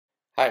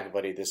Hi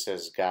everybody, this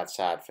is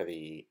Saad for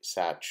the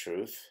Sad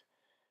Truth.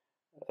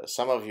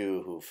 Some of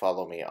you who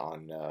follow me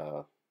on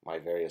my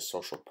various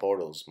social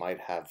portals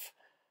might have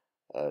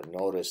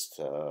noticed,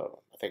 I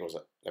think it was,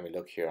 let me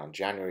look here, on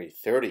January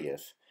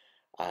 30th,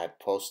 I had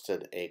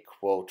posted a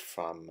quote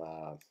from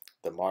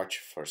the March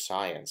for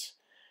Science.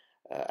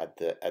 At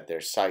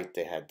their site,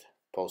 they had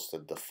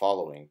posted the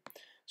following.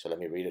 So let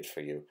me read it for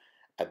you.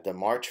 At the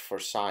March for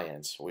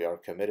Science, we are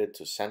committed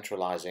to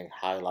centralizing,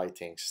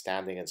 highlighting,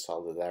 standing in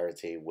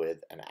solidarity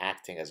with, and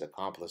acting as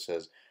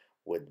accomplices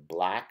with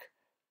Black,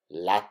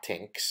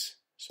 Latinx,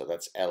 so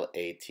that's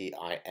Latinx,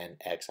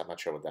 I'm not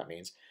sure what that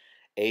means,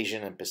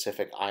 Asian and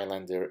Pacific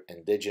Islander,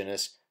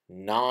 Indigenous,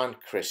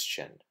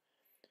 non-Christian.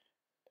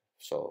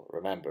 So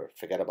remember,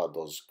 forget about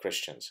those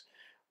Christians.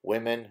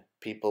 Women,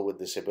 people with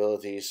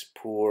disabilities,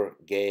 poor,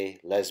 gay,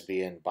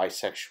 lesbian,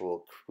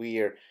 bisexual,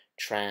 queer,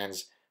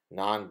 trans,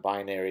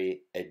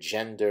 non-binary,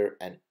 agender,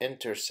 and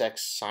intersex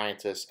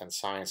scientists and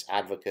science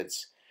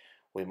advocates.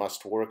 We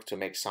must work to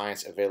make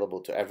science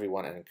available to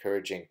everyone and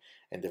encouraging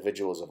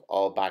individuals of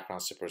all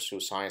backgrounds to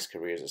pursue science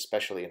careers,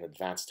 especially in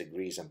advanced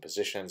degrees and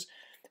positions.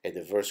 A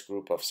diverse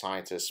group of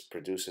scientists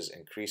produces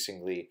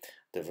increasingly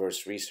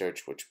diverse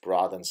research which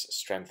broadens,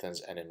 strengthens,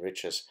 and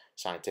enriches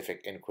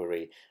scientific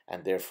inquiry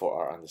and therefore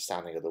our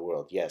understanding of the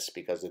world. Yes,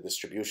 because the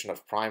distribution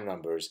of prime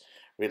numbers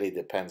really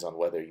depends on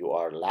whether you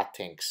are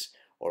Latinx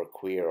or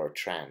queer or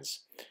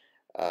trans.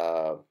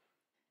 In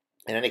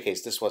any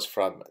case, this was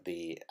from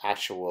the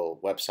actual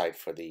website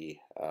for the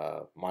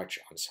March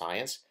on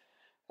Science.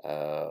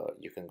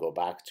 You can go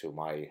back to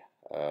my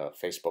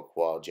Facebook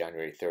wall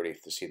January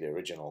 30th to see the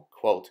original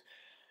quote.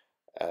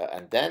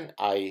 And then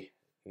I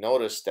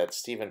noticed that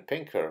Steven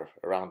Pinker,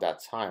 around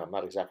that time, I'm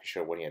not exactly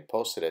sure when he had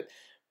posted it,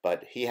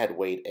 but he had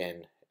weighed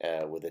in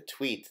with a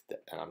tweet,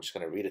 and I'm just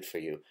going to read it for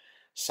you.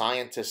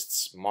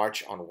 Scientists'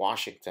 March on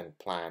Washington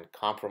plan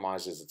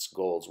compromises its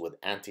goals with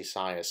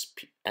anti-science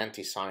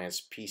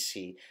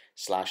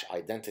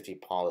PC/identity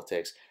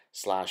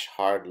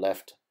politics/hard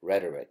left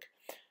rhetoric.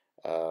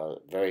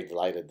 Very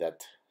delighted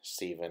that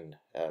Steven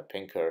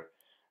Pinker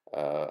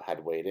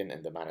had weighed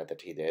in the manner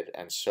that he did.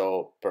 And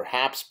so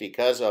perhaps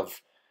because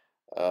of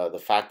the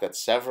fact that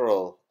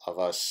several of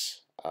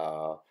us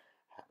who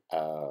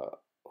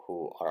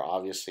are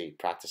obviously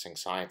practicing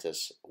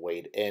scientists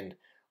weighed in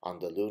on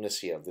the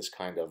lunacy of this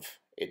kind of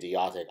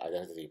idiotic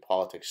identity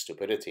politics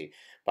stupidity.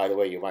 By the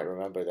way, you might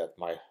remember that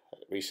my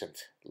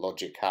recent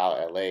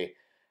Logical LA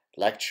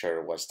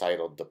lecture was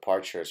titled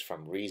Departures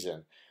from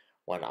Reason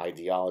When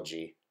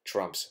Ideology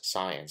Trumps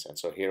Science. And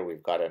so here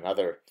we've got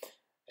another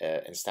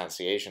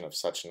instantiation of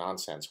such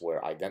nonsense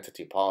where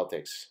identity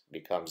politics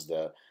becomes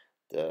the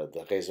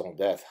raison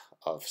d'etre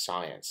of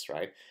science,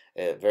 right?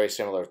 Very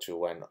similar to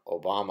when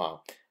Obama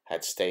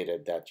had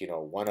stated that,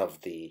 one of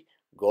the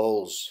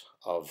goals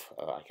of,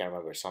 I can't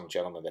remember, some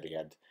gentleman that he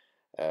had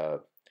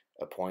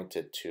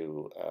appointed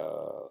to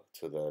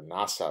the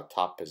NASA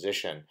top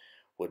position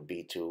would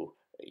be to,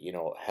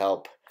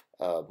 help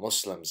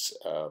Muslims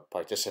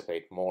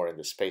participate more in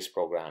the space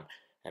program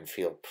and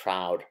feel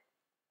proud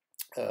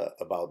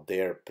about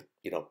their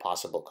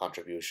possible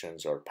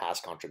contributions or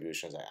past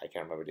contributions. I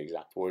can't remember the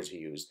exact words he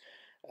used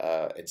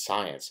in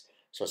science.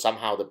 So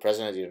somehow the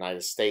President of the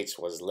United States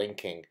was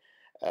linking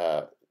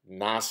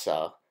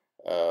NASA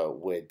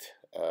with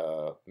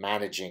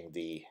managing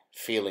the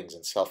feelings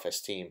and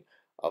self-esteem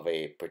of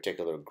a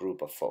particular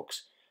group of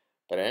folks.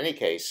 But in any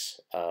case,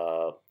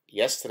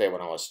 yesterday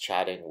when I was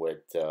chatting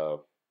with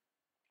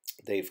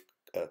Dave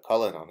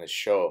Cullen on his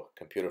show,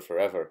 Computer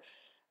Forever,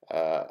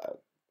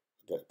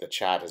 the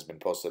chat has been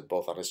posted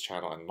both on his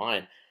channel and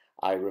mine.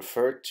 I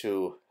referred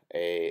to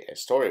a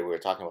story. We were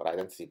talking about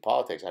identity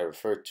politics. I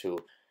referred to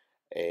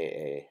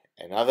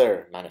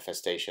another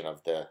manifestation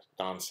of the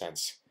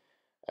nonsense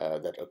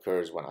that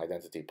occurs when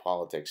identity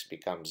politics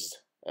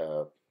becomes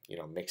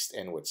mixed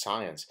in with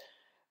science.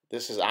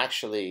 This is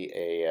actually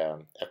a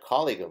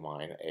colleague of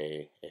mine,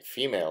 a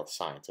female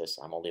scientist.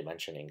 I'm only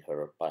mentioning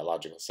her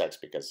biological sex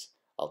because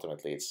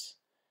ultimately it's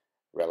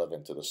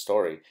relevant to the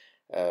story.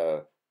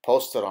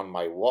 Posted on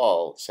my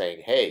wall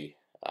saying, hey,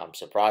 I'm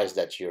surprised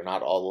that you're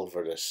not all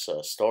over this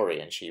story.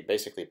 And she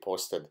basically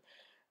posted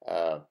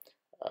an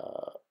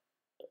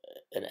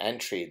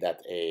entry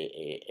that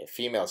a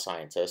female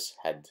scientist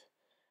had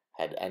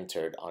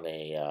entered on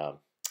a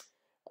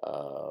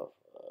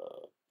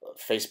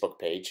Facebook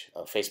page,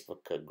 a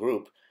Facebook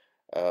group,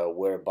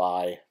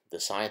 whereby the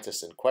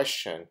scientist in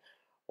question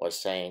was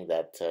saying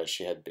that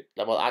she had been,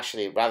 well,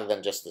 actually, rather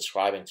than just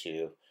describing to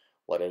you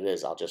what it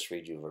is, I'll just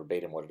read you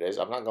verbatim what it is.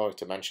 I'm not going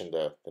to mention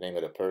the name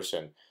of the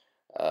person,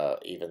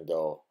 even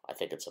though I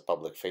think it's a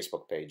public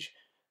Facebook page.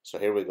 So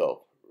here we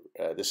go.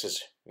 This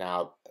is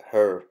now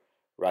her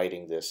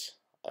writing this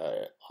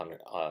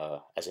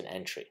as an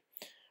entry.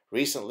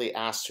 Recently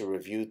asked to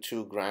review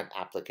 2 grant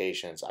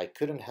applications, I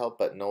couldn't help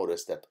but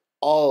notice that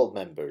all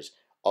members,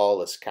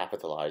 all is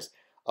capitalized,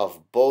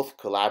 of both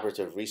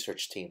collaborative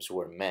research teams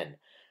were men.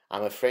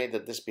 I'm afraid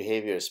that this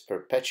behavior is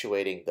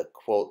perpetuating the,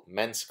 quote,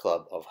 men's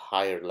club of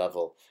higher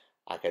level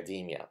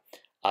academia.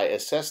 I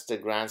assessed the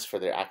grants for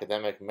their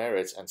academic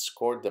merits and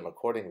scored them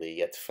accordingly,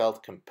 yet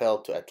felt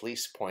compelled to at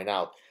least point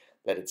out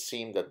that it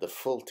seemed that the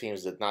full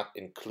teams did not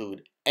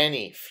include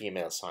any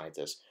female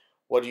scientists.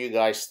 What do you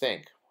guys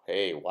think?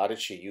 Hey, why did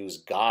she use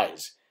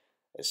guys?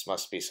 This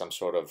must be some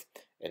sort of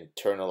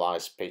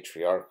internalized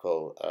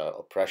patriarchal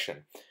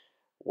oppression.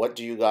 What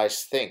do you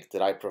guys think?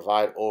 Did I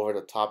provide over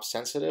the top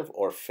sensitive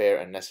or fair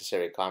and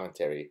necessary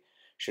commentary?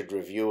 Should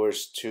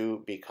reviewers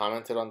too be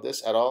commented on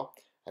this at all?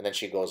 And then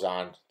she goes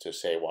on to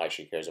say why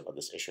she cares about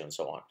this issue and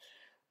so on.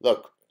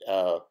 Look,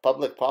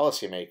 public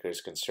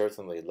policymakers can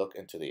certainly look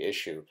into the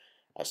issue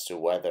as to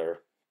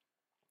whether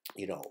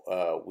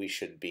we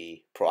should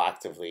be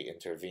proactively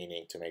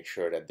intervening to make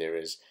sure that there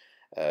is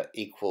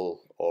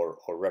equal or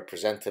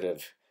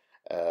representative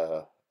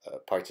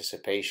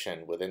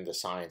participation within the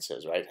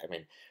sciences, right? I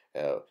mean,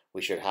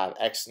 we should have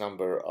X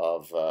number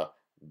of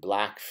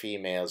black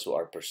females who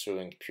are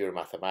pursuing pure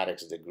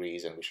mathematics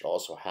degrees, and we should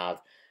also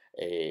have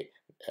a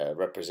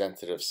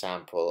representative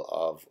sample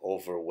of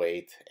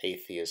overweight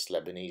atheist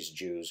Lebanese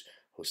Jews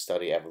who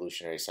study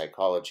evolutionary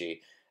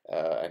psychology.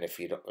 And if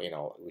you don't,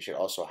 we should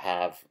also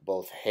have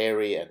both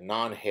hairy and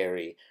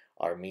non-hairy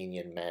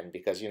Armenian men,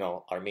 because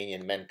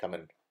Armenian men come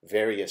in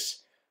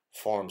various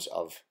forms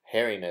of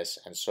hairiness,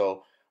 and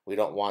so we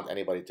don't want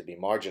anybody to be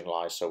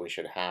marginalized. So we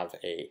should have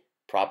a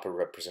proper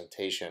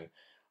representation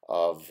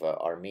of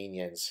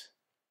Armenians,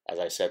 as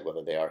I said,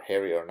 whether they are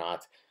hairy or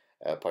not,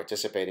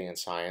 participating in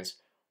science.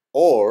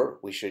 Or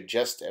we should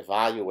just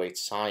evaluate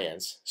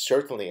science,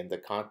 certainly in the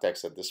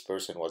context that this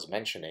person was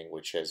mentioning,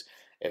 which is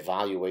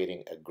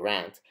evaluating a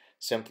grant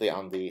simply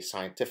on the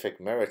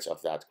scientific merits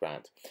of that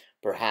grant.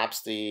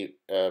 Perhaps the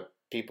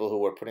people who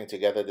were putting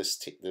together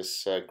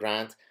this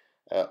grant,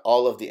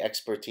 all of the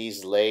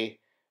expertise lay,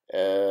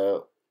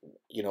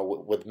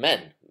 with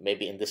men.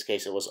 Maybe in this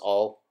case it was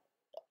all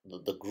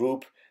the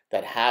group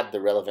that had the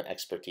relevant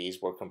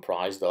expertise were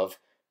comprised of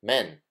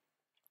men.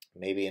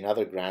 Maybe in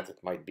other grants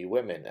it might be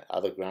women, in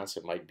other grants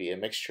it might be a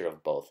mixture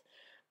of both.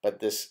 But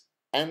this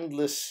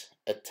endless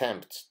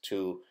attempt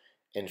to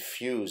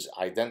infuse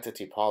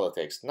identity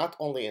politics, not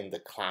only in the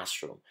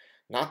classroom,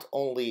 not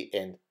only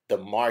in the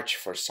march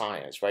for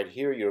science, right?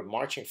 Here you're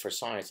marching for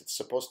science. It's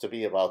supposed to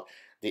be about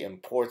the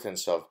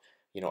importance of,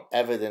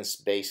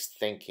 evidence-based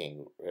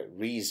thinking,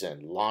 reason,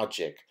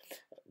 logic,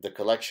 the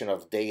collection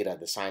of data,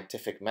 the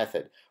scientific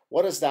method.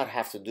 What does that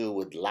have to do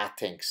with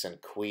Latinx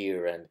and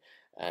queer and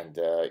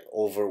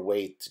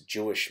overweight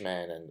Jewish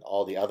men and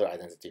all the other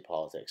identity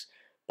politics?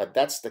 But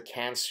that's the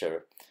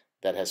cancer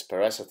that has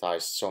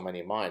parasitized so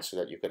many minds, so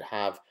that you could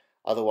have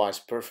otherwise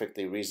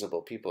perfectly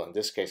reasonable people. In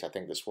this case, I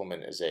think this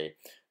woman is a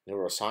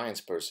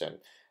neuroscience person.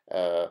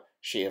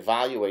 She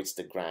evaluates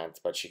the grant,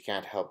 but she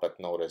can't help but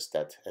notice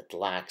that it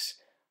lacks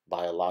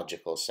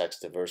biological sex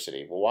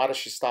diversity. Well, why does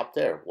she stop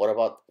there?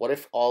 What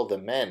if all the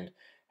men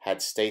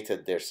had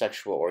stated their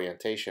sexual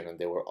orientation and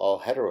they were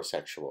all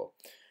heterosexual?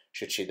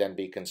 Should she then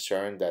be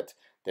concerned that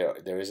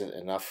there isn't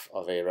enough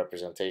of a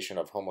representation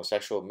of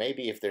homosexual?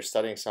 Maybe if they're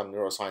studying some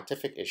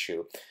neuroscientific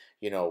issue,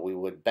 we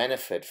would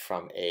benefit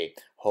from a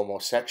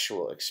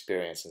homosexual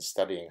experience in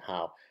studying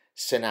how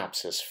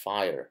synapses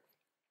fire.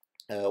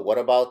 What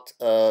about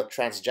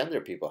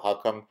transgender people? How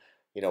come,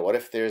 what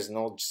if there's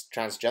no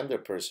transgender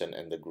person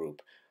in the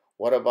group?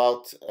 What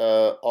about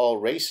all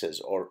races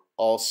or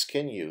all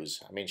skin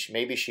hues? I mean,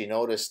 maybe she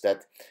noticed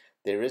that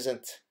there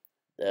isn't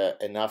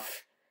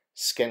enough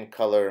skin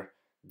color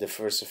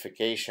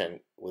diversification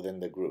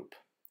within the group.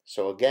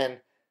 So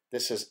again,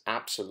 this is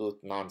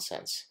absolute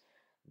nonsense.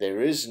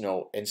 There is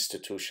no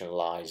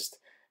institutionalized,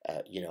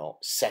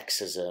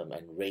 sexism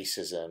and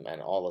racism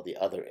and all of the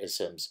other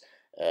isms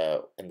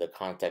in the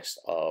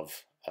context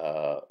of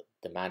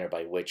the manner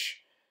by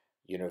which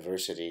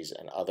universities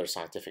and other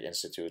scientific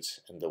institutes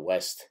in the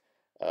West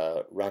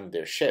run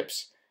their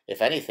ships.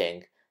 If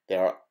anything,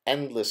 there are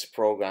endless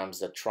programs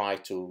that try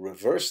to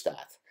reverse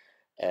that.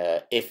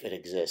 If it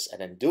exists,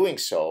 and in doing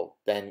so,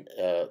 then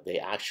they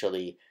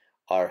actually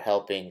are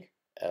helping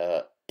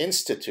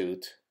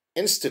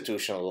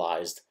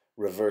institutionalized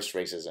reverse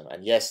racism.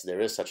 And yes,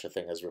 there is such a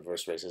thing as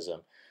reverse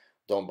racism.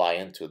 Don't buy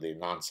into the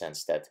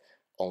nonsense that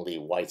only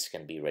whites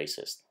can be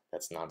racist.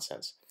 That's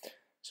nonsense.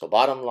 So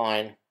bottom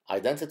line,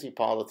 identity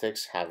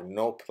politics have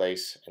no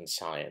place in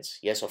science.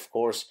 Yes, of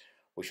course,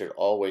 we should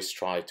always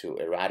try to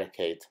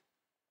eradicate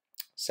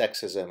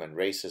sexism and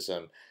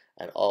racism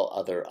and all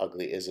other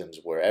ugly isms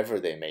wherever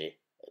they may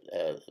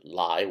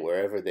lie,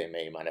 wherever they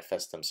may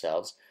manifest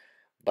themselves.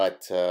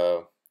 But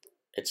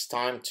it's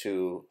time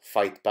to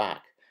fight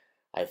back.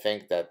 I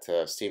think that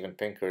Steven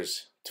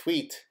Pinker's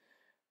tweet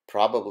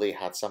probably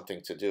had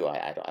something to do,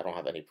 I don't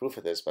have any proof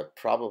of this, but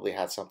probably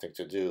had something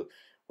to do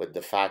with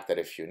the fact that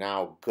if you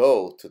now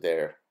go to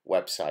their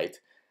website,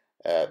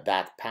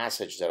 that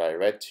passage that I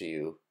read to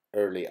you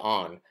early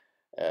on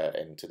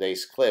in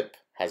today's clip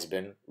has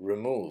been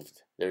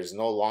removed. There's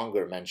no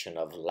longer mention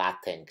of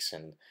Latinx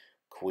and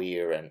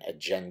queer and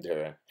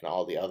agender and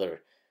all the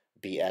other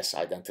BS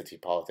identity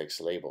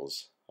politics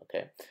labels.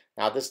 Okay.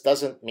 Now, this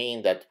doesn't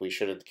mean that we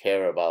shouldn't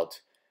care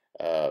about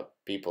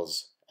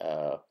people's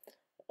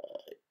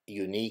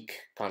unique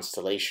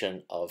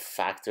constellation of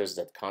factors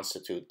that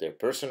constitute their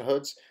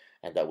personhoods,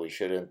 and that we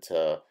shouldn't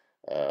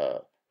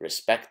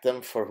respect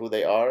them for who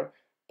they are.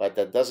 But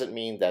that doesn't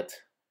mean that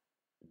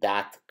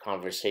that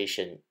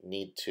conversation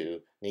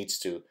needs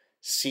to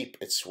seep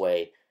its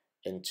way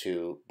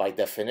into, by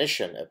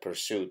definition, a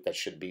pursuit that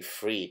should be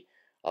free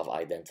of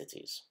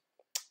identities.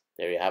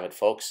 There you have it,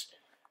 folks.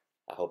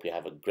 I hope you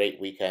have a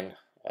great weekend.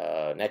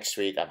 Next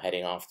week, I'm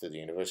heading off to the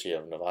University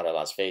of Nevada,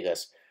 Las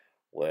Vegas,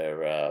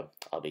 where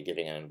I'll be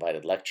giving an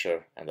invited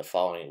lecture, and the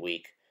following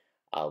week,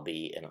 I'll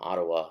be in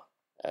Ottawa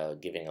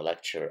giving a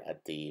lecture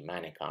at the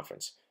Manning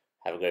Conference.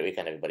 Have a great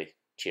weekend, everybody.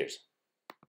 Cheers.